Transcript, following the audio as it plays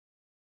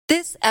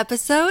This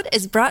episode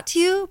is brought to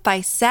you by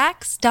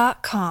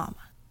Saks.com.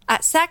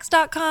 At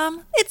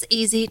Saks.com, it's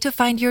easy to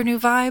find your new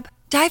vibe.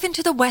 Dive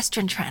into the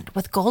Western trend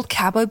with gold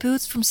cowboy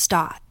boots from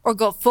Staud, or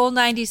go full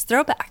 90s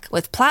throwback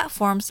with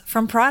platforms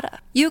from Prada.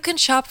 You can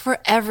shop for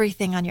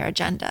everything on your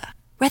agenda,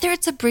 whether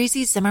it's a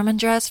breezy Zimmermann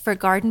dress for a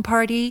garden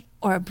party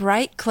or a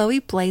bright Chloe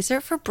blazer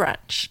for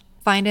brunch.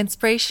 Find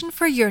inspiration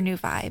for your new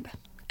vibe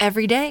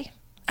every day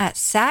at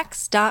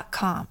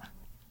Saks.com.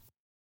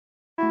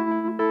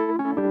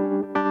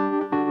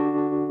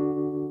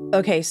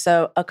 Okay,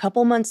 so a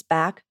couple months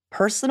back,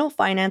 personal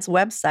finance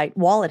website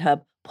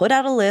WalletHub put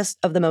out a list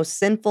of the most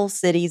sinful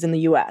cities in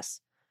the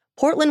US.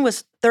 Portland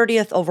was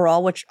 30th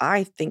overall, which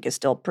I think is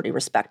still pretty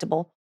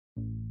respectable.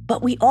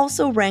 But we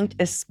also ranked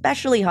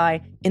especially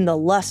high in the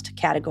lust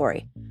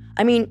category.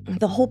 I mean,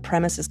 the whole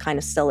premise is kind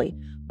of silly,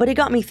 but it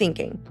got me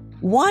thinking,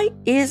 why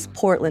is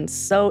Portland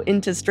so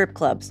into strip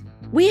clubs?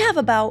 We have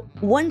about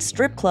one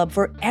strip club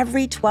for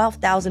every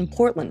 12,000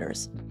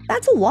 Portlanders.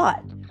 That's a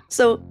lot.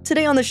 So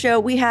today on the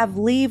show, we have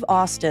Lieve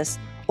Ostis,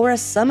 or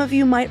as some of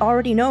you might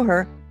already know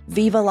her,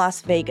 Viva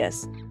Las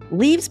Vegas.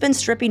 Lieve's been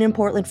stripping in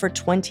Portland for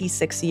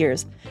 26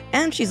 years,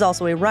 and she's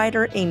also a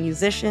writer, a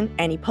musician,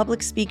 and a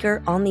public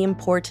speaker on the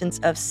importance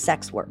of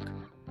sex work.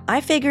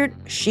 I figured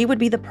she would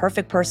be the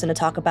perfect person to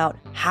talk about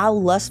how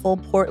lustful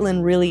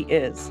Portland really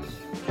is.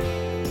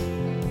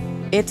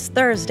 It's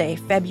Thursday,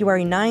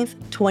 February 9th,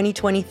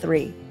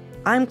 2023.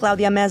 I'm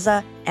Claudia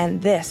Meza, and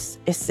this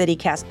is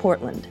CityCast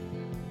Portland.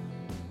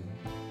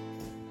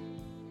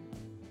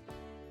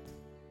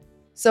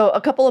 So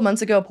a couple of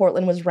months ago,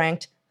 Portland was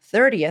ranked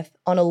 30th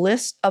on a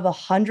list of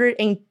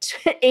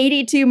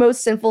 182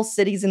 most sinful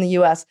cities in the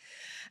US.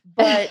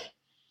 But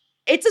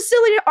it's a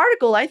silly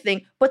article, I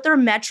think. But their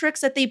metrics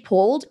that they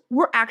pulled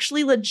were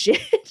actually legit.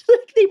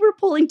 Like they were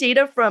pulling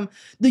data from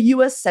the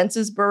US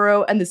Census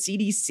Bureau and the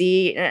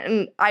CDC.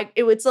 And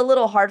it's a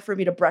little hard for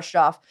me to brush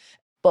off.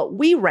 But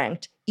we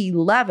ranked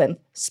 11th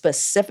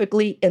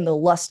specifically in the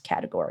lust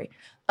category.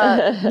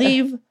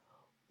 Lieve,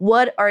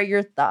 what are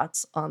your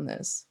thoughts on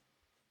this?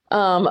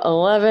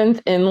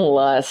 11th in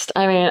lust.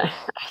 I mean,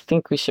 I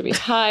think we should be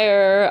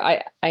higher.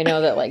 I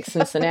know that like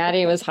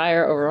Cincinnati was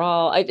higher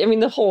overall. I mean,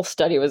 the whole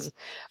study was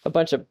a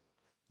bunch of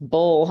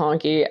bull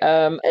honky.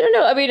 I don't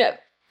know. I mean,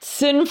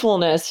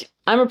 sinfulness.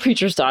 I'm a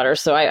preacher's daughter,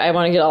 so I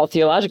want to get all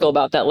theological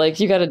about that. Like,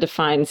 you got to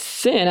define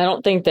sin. I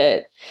don't think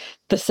that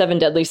the 7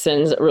 deadly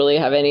sins really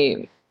have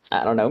any,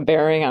 I don't know,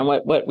 bearing on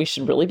what we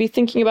should really be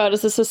thinking about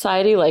as a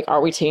society. Like,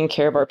 are we taking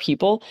care of our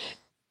people?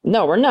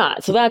 No, we're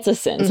not. So that's a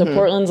sin. So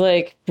Portland's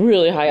like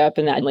really high up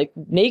in that. Like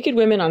naked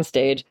women on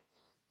stage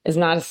is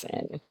not a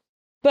sin.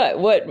 But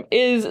what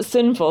is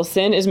sinful?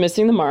 Sin is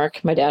missing the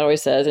mark, my dad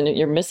always says, and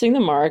you're missing the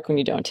mark when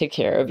you don't take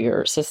care of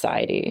your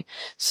society.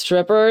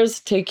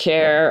 Strippers take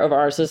care of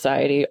our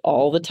society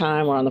all the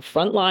time. We're on the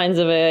front lines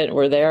of it.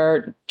 We're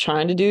there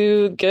trying to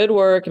do good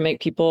work and make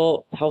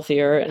people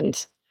healthier.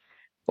 And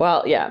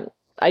well, yeah,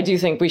 I do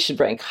think we should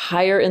rank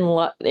higher in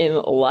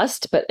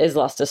lust, but is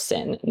lust a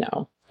sin?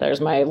 No. There's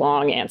my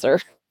long answer.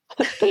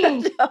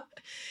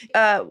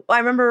 I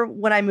remember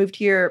when I moved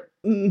here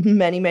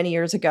many, many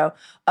years ago,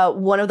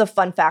 one of the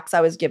fun facts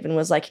I was given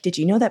was like, did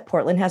you know that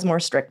Portland has more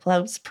strip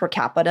clubs per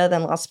capita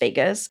than Las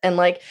Vegas? And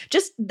like,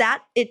 just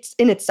that it's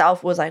in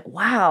itself was like,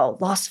 wow,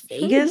 Las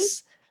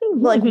Vegas?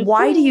 Like,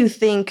 why do you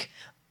think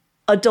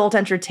adult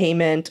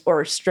entertainment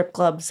or strip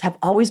clubs have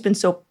always been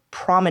so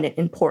prominent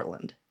in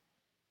Portland?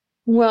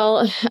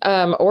 Well,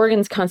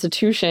 Oregon's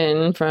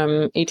Constitution from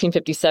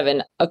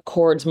 1857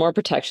 accords more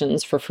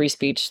protections for free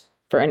speech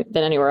than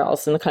anywhere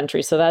else in the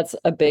country. So that's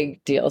a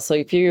big deal. So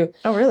if you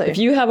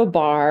have a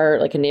bar,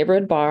 like a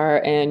neighborhood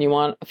bar, and you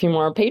want a few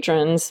more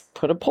patrons,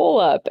 put a poll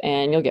up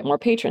and you'll get more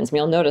patrons. And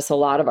you'll notice a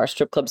lot of our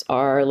strip clubs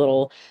are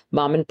little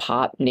mom and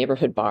pop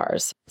neighborhood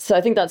bars. So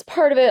I think that's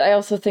part of it. I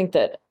also think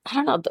that, I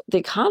don't know, the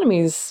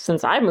economy's,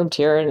 since I moved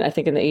here, and I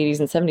think in the 80s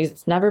and 70s,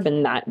 it's never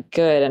been that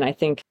good. And I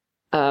think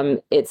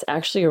it's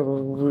actually a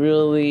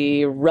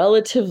really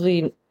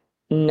relatively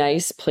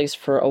nice place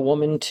for a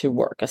woman to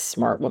work, a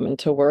smart woman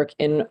to work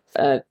in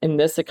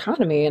this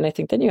economy. And I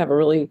think then you have a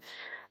really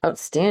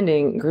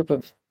outstanding group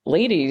of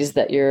ladies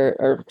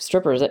or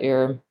strippers that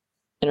you're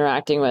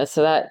interacting with.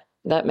 So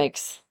that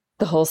makes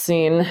the whole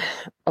scene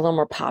a little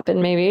more poppin'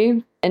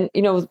 maybe. And,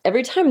 you know,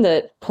 every time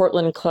that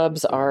Portland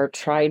clubs are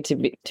tried to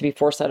be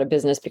forced out of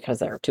business because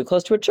they're too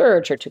close to a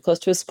church or too close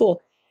to a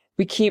school,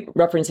 we keep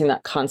referencing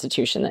that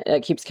Constitution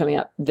that keeps coming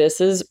up.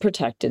 This is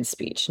protected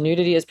speech.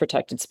 Nudity is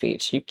protected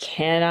speech. You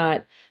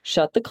cannot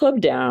shut the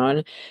club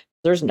down.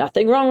 There's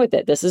nothing wrong with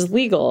it. This is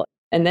legal.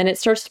 And then it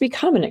starts to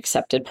become an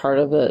accepted part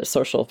of the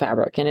social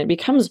fabric. And it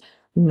becomes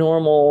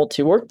normal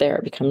to work there.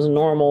 It becomes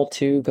normal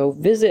to go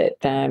visit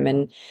them.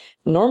 And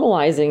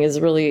normalizing is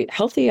really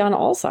healthy on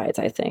all sides,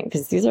 I think,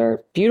 because these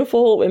are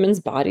beautiful women's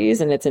bodies.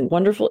 And it's a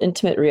wonderful,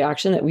 intimate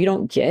reaction that we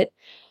don't get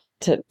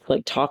to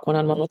like talk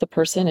one-on-one with a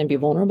person and be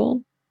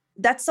vulnerable.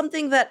 that's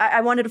something that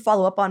I wanted to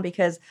follow up on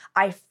because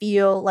I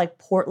feel like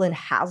Portland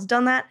has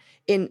done that.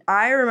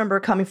 I remember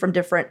coming from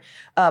different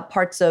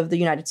parts of the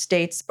United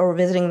States or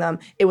visiting them.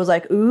 It was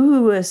like,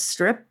 ooh, a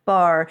strip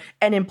bar.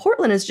 And in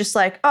Portland, it's just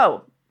like,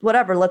 oh,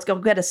 whatever, let's go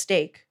get a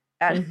steak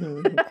at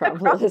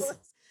Acropolis.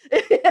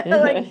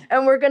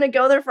 And we're going to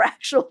go there for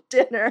actual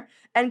dinner.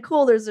 And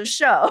cool, there's a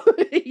show,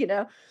 you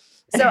know?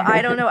 So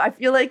I don't know. I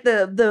feel like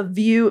the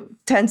view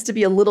tends to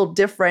be a little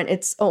different.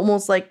 It's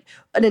almost like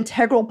an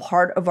integral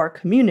part of our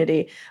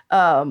community.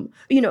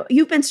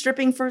 You've been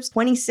stripping for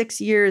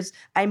 26 years.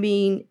 I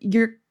mean,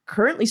 you're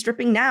currently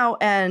stripping now,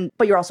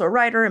 but you're also a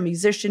writer, a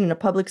musician, and a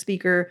public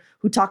speaker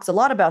who talks a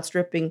lot about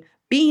stripping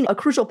being a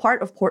crucial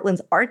part of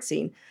Portland's art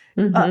scene.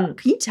 Can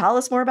you tell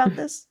us more about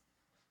this?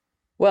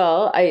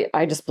 Well,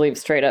 I just believe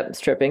straight up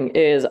stripping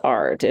is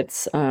art.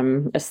 It's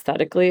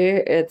aesthetically,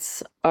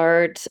 it's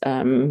art.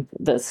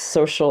 The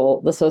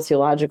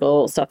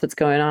sociological stuff that's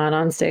going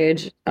on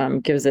stage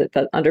gives it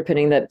that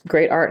underpinning that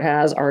great art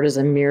has. Art is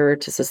a mirror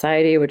to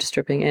society, which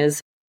stripping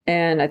is.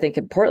 And I think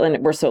in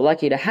Portland, we're so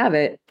lucky to have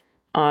it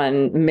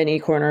on many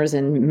corners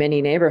in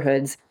many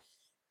neighborhoods.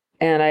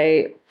 And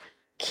I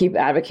keep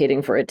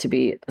advocating for it to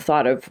be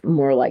thought of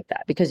more like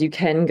that, because you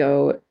can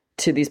go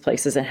to these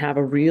places and have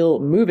a real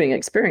moving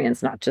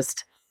experience, not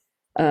just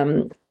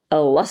a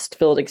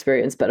lust-filled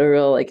experience, but a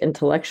real like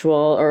intellectual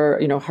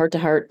or,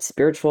 heart-to-heart,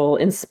 spiritual,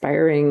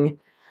 inspiring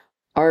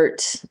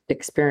art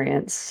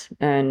experience.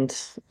 And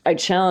I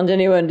challenge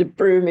anyone to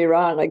prove me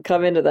wrong, like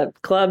come into the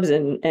clubs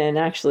and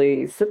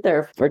actually sit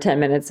there for 10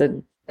 minutes.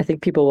 And I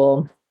think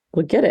people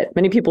will get it.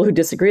 Many people who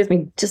disagree with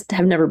me just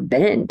have never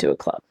been to a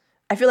club.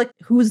 I feel like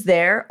who's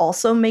there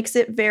also makes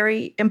it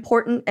very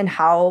important, and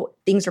how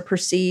things are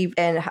perceived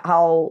and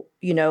how,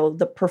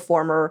 the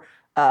performer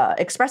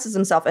expresses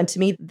himself. And to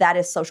me, that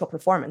is social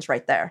performance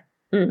right there.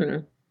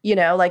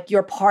 Mm-hmm. Like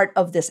you're part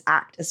of this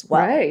act as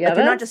well. Right. Yeah, like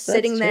you're not just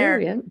sitting there.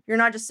 Yeah. You're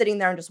not just sitting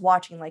there and just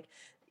watching. Like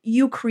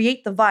you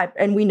create the vibe.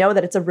 And we know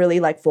that it's a really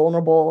like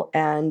vulnerable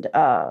and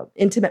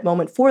intimate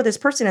moment for this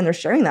person. And they're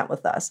sharing that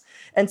with us.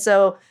 And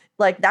so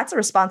like that's a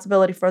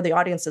responsibility for the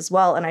audience as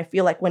well. And I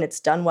feel like when it's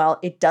done well,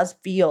 it does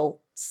feel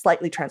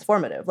slightly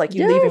transformative. Like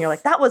you leave and you're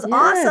like, that was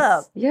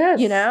awesome.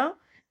 Yes.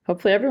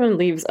 Hopefully everyone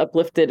leaves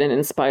uplifted and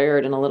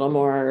inspired and a little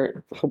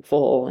more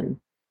hopeful and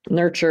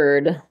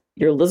nurtured.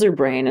 Your lizard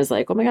brain is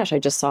like, oh my gosh, I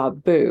just saw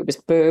boobs.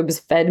 Boobs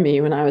fed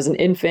me when I was an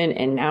infant,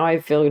 and now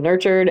I feel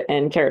nurtured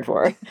and cared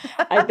for.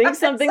 I think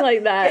something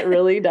like that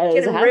really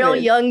does happen. Real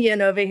Jungian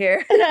over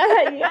here.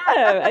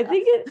 Yeah, I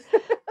think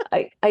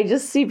I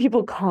just see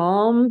people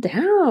calm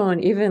down,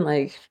 even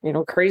like,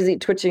 crazy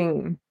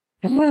twitching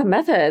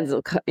meth heads.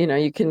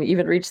 You can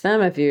even reach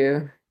them if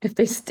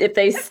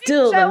they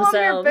still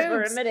themselves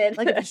for a minute.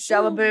 Like if you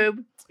show a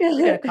boob,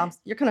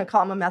 you're gonna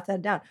calm a meth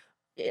head down.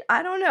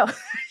 I don't know.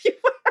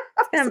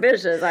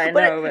 Ambitious, I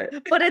know,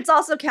 but it's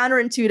also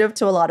counterintuitive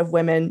to a lot of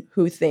women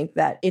who think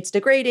that it's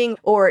degrading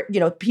or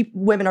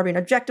women are being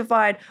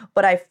objectified.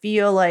 But I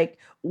feel like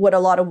what a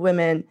lot of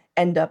women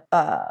end up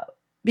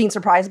being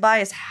surprised by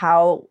is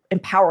how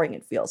empowering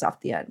it feels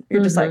at the end.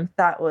 You're just like,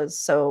 that was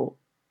so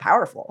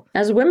powerful.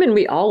 As women,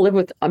 we all live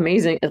with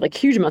amazing, like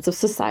huge amounts of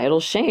societal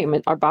shame.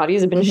 Our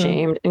bodies have been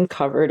shamed and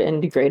covered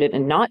and degraded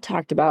and not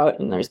talked about.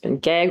 And there's been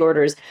gag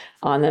orders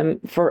on them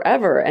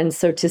forever. And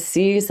so to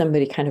see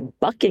somebody kind of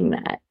bucking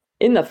that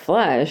in the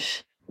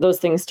flesh, those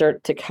things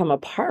start to come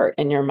apart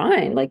in your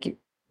mind. Like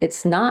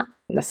it's not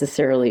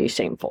necessarily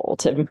shameful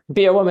to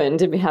be a woman,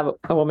 to have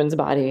a woman's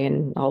body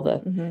and all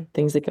the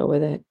things that go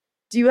with it.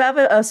 Do you have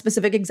a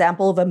specific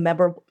example of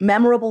a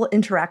memorable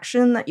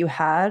interaction that you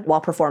had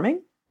while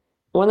performing?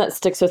 One that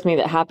sticks with me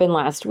that happened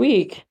last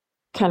week,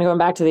 kind of going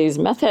back to these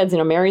meth heads,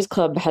 Mary's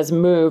Club has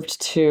moved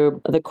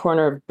to the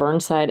corner of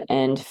Burnside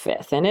and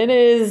 5th. And it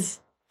is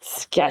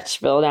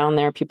Sketchville down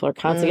there. People are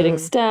constantly getting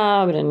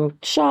stabbed and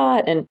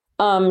shot. And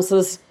so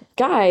this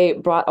guy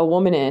brought a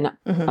woman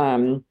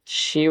in.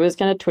 She was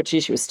kind of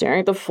twitchy. She was staring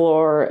at the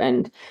floor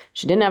and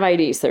she didn't have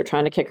ID. So they were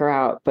trying to kick her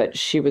out. But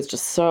she was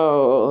just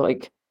so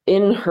like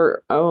in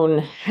her own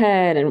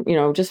head, and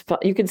just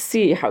felt, you could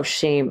see how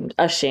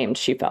ashamed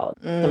she felt.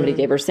 Somebody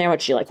gave her a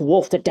sandwich, she like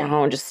wolfed it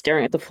down, just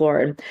staring at the floor.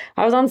 And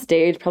I was on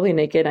stage, probably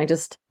naked, and I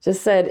just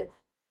said,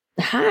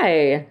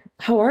 "Hi,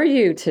 how are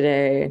you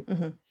today?"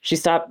 She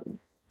stopped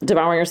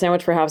devouring her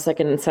sandwich for half a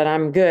second and said,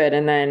 "I'm good,"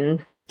 and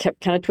then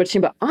kept kind of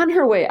twitching. But on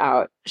her way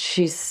out,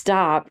 she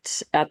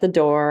stopped at the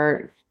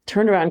door,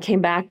 turned around, came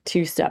back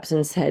 2 steps,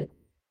 and said,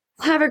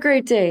 "Have a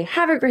great day.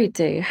 Have a great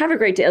day. Have a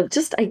great day."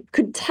 I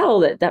could tell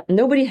that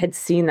nobody had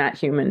seen that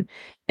human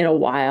in a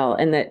while,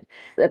 and that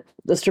at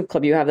the strip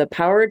club, you have the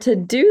power to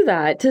do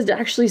that, to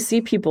actually see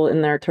people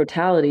in their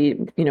totality,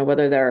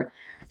 whether they're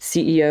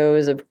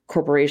CEOs of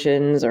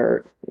corporations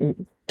or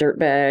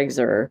dirtbags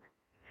or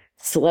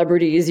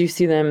celebrities. You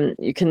see them,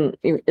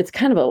 it's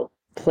kind of a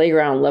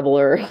playground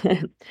leveler.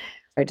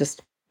 I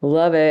just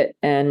love it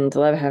and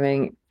love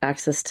having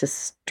access to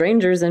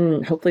strangers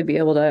and hopefully be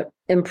able to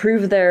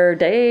improve their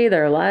day,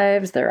 their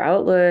lives, their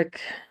outlook,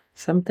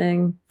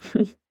 something.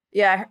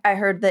 Yeah, I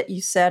heard that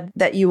you said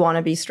that you want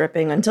to be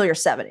stripping until you're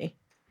 70.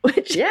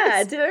 which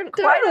yeah, is dude,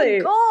 quite totally.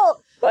 a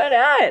goal. Why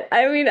not?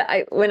 I mean,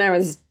 when I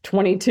was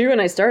 22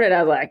 and I started,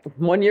 I was like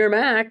 1 year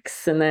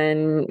max. And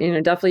then,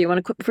 definitely you want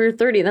to quit before you're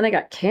 30. Then I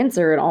got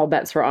cancer and all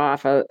bets were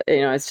off.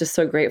 It's just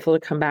so grateful to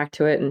come back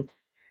to it. And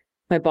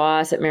my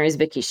boss at Mary's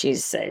Vicky, she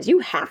says, you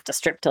have to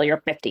strip till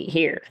you're 50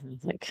 here. I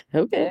was like,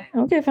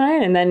 okay,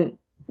 fine. And then,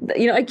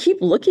 I keep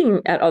looking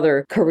at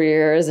other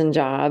careers and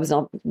jobs.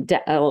 And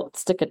I'll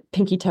stick a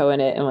pinky toe in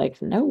it. And like,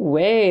 no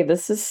way.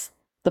 This is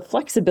the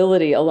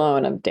flexibility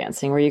alone of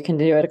dancing, where you can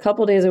do it a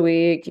couple days a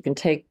week. You can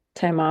take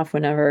time off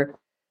whenever.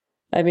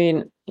 I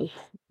mean,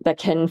 that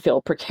can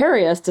feel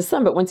precarious to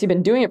some, but once you've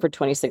been doing it for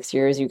 26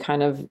 years, you're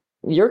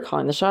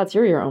calling the shots.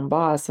 You're your own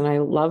boss. And I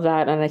love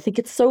that. And I think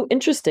it's so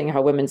interesting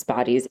how women's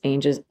bodies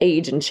age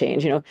and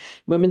change.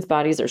 Women's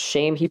bodies are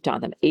shame heaped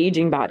on them.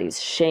 Aging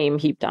bodies, shame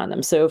heaped on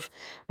them. So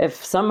if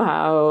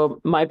somehow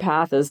my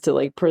path is to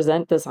like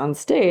present this on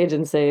stage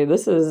and say,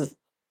 this is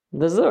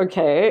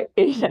okay.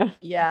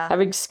 Yeah.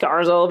 Having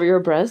scars all over your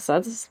breasts,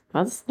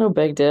 that's no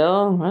big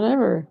deal.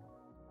 Whatever.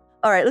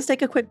 All right, let's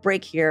take a quick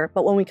break here.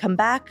 But when we come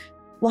back,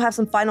 we'll have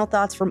some final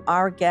thoughts from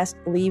our guest,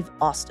 Liv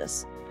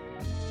Ostis.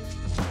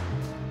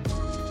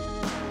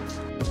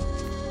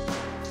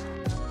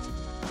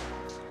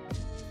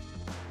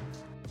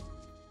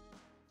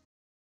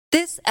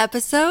 This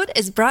episode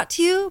is brought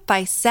to you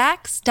by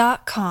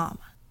Saks.com.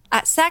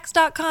 At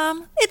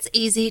Saks.com, it's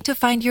easy to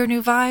find your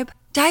new vibe.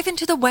 Dive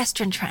into the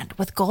Western trend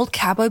with gold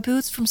cowboy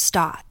boots from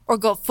Stott, or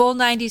go full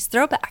 90s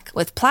throwback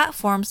with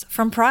platforms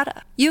from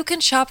Prada. You can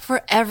shop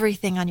for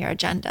everything on your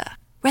agenda,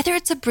 whether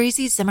it's a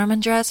breezy Zimmermann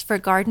dress for a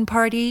garden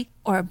party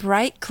or a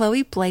bright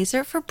Chloe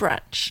blazer for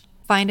brunch.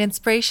 Find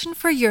inspiration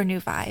for your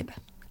new vibe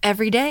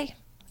every day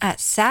at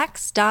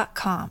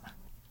Saks.com.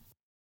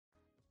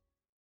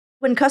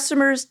 When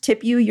customers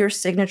tip you, your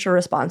signature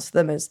response to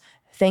them is,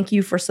 thank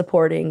you for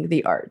supporting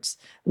the arts.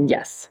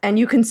 Yes. And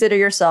you consider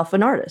yourself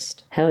an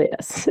artist. Hell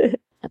yes.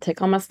 I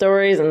take all my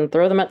stories and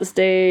throw them at the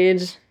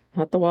stage,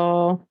 at the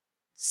wall.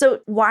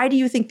 So why do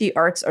you think the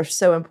arts are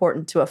so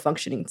important to a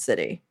functioning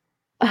city?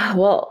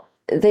 Well,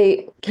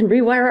 they can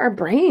rewire our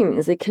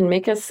brains. They can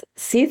make us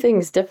see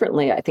things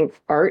differently. I think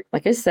art,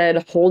 like I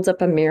said, holds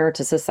up a mirror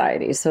to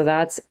society. So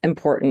that's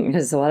important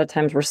because a lot of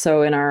times we're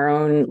so in our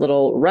own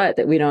little rut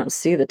that we don't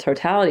see the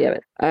totality of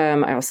it.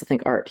 I also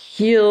think art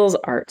heals,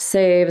 art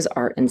saves,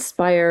 art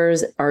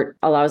inspires, art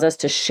allows us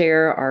to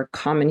share our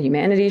common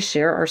humanity,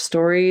 share our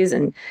stories,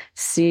 and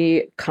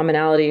see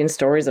commonality in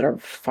stories that are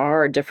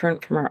far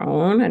different from our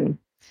own.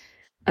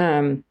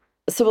 And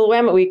so the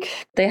Willamette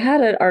Week, they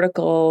had an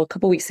article a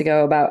couple weeks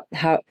ago about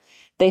how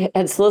they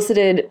had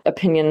solicited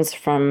opinions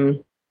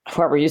from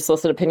whoever you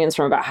solicit opinions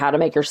from about how to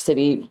make your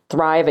city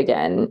thrive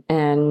again.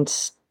 And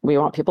we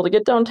want people to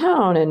get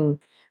downtown, and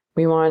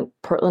we want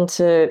Portland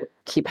to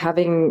keep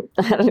having,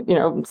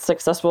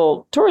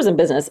 successful tourism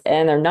business.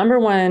 And their number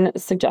one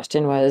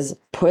suggestion was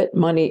put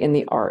money in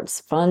the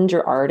arts, fund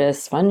your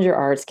artists, fund your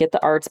arts, get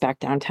the arts back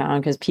downtown,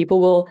 because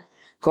people will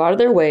go out of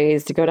their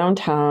ways to go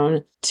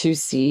downtown to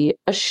see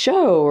a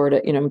show or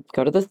to,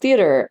 go to the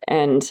theater.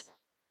 And,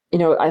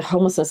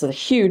 homelessness is a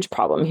huge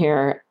problem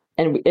here.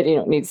 And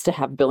it needs to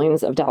have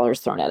billions of dollars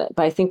thrown at it.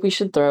 But I think we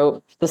should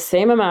throw the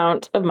same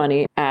amount of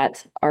money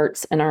at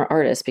arts and our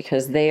artists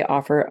because they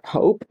offer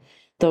hope.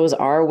 Those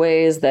are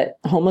ways that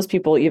homeless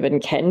people even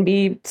can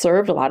be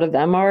served. A lot of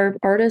them are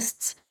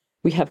artists.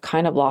 We have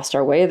kind of lost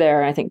our way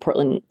there. And I think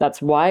Portland,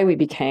 that's why we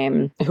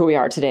became who we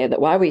are today, that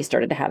why we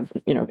started to have,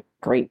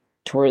 great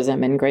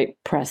tourism and great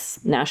press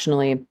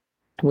nationally.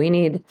 We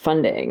need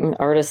funding.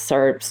 Artists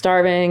are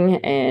starving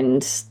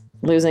and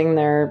losing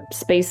their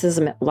spaces.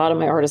 A lot of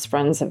my artist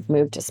friends have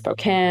moved to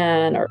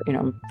Spokane or,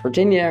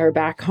 Virginia or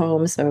back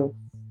home. So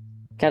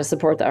got to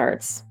support the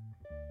arts.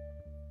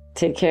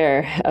 Take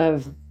care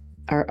of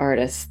our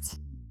artists.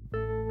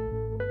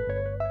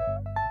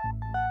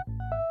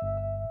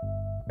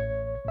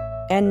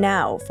 And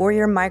now for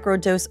your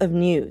microdose of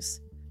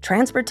news.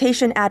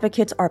 Transportation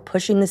advocates are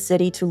pushing the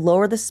city to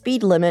lower the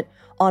speed limit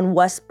on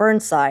West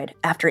Burnside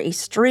after a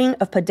string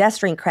of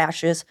pedestrian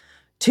crashes,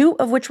 2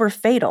 of which were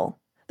fatal.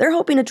 They're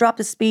hoping to drop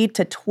the speed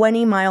to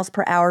 20 miles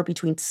per hour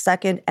between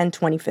 2nd and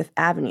 25th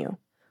Avenue.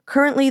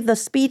 Currently, the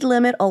speed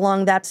limit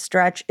along that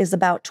stretch is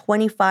about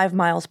 25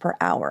 miles per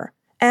hour.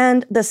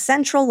 And the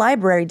Central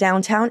Library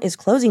downtown is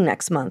closing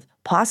next month,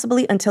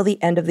 possibly until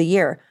the end of the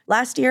year.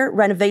 Last year,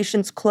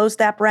 renovations closed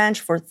that branch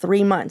for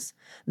 3 months.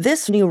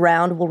 This new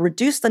round will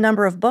reduce the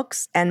number of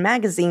books and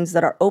magazines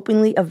that are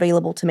openly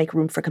available to make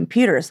room for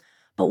computers.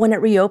 But when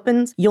it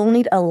reopens, you'll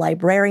need a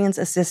librarian's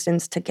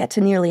assistance to get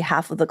to nearly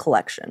half of the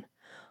collection.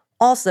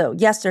 Also,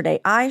 yesterday,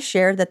 I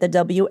shared that the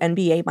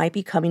WNBA might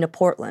be coming to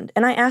Portland,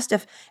 and I asked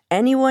if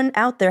anyone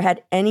out there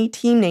had any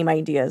team name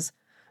ideas.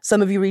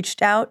 Some of you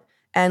reached out,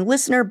 and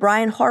listener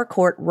Brian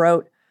Harcourt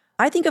wrote,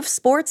 I think of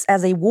sports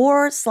as a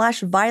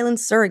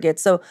war/violence surrogate,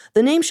 so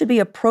the name should be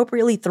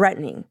appropriately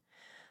threatening.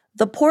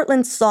 The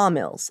Portland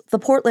Sawmills, the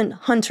Portland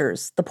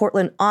Hunters, the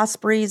Portland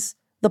Ospreys,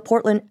 the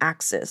Portland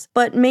Axes,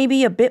 but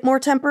maybe a bit more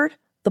tempered,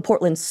 the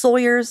Portland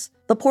Sawyers,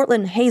 the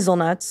Portland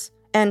Hazelnuts,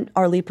 And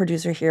our lead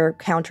producer here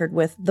countered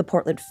with the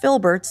Portland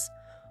Filberts,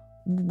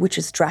 which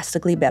is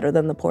drastically better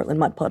than the Portland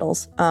Mud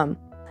Puddles. And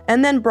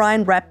then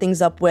Brian wrapped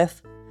things up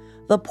with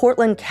the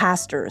Portland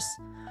Casters,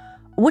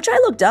 which I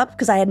looked up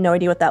because I had no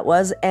idea what that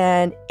was.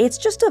 And it's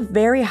just a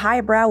very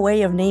highbrow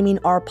way of naming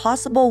our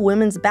possible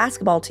women's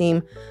basketball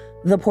team,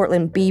 the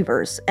Portland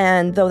Beavers.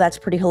 And though that's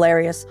pretty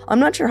hilarious, I'm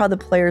not sure how the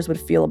players would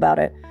feel about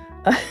it.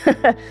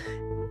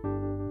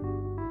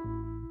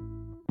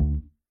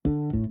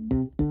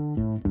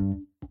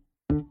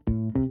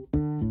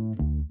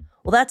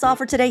 Well, that's all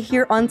for today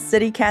here on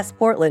CityCast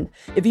Portland.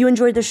 If you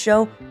enjoyed the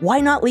show,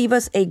 why not leave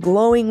us a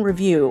glowing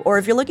review? Or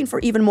if you're looking for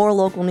even more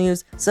local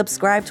news,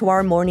 subscribe to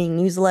our morning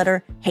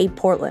newsletter, Hey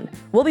Portland.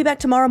 We'll be back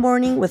tomorrow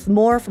morning with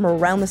more from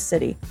around the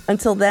city.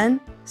 Until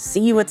then,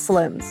 see you at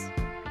Slim's.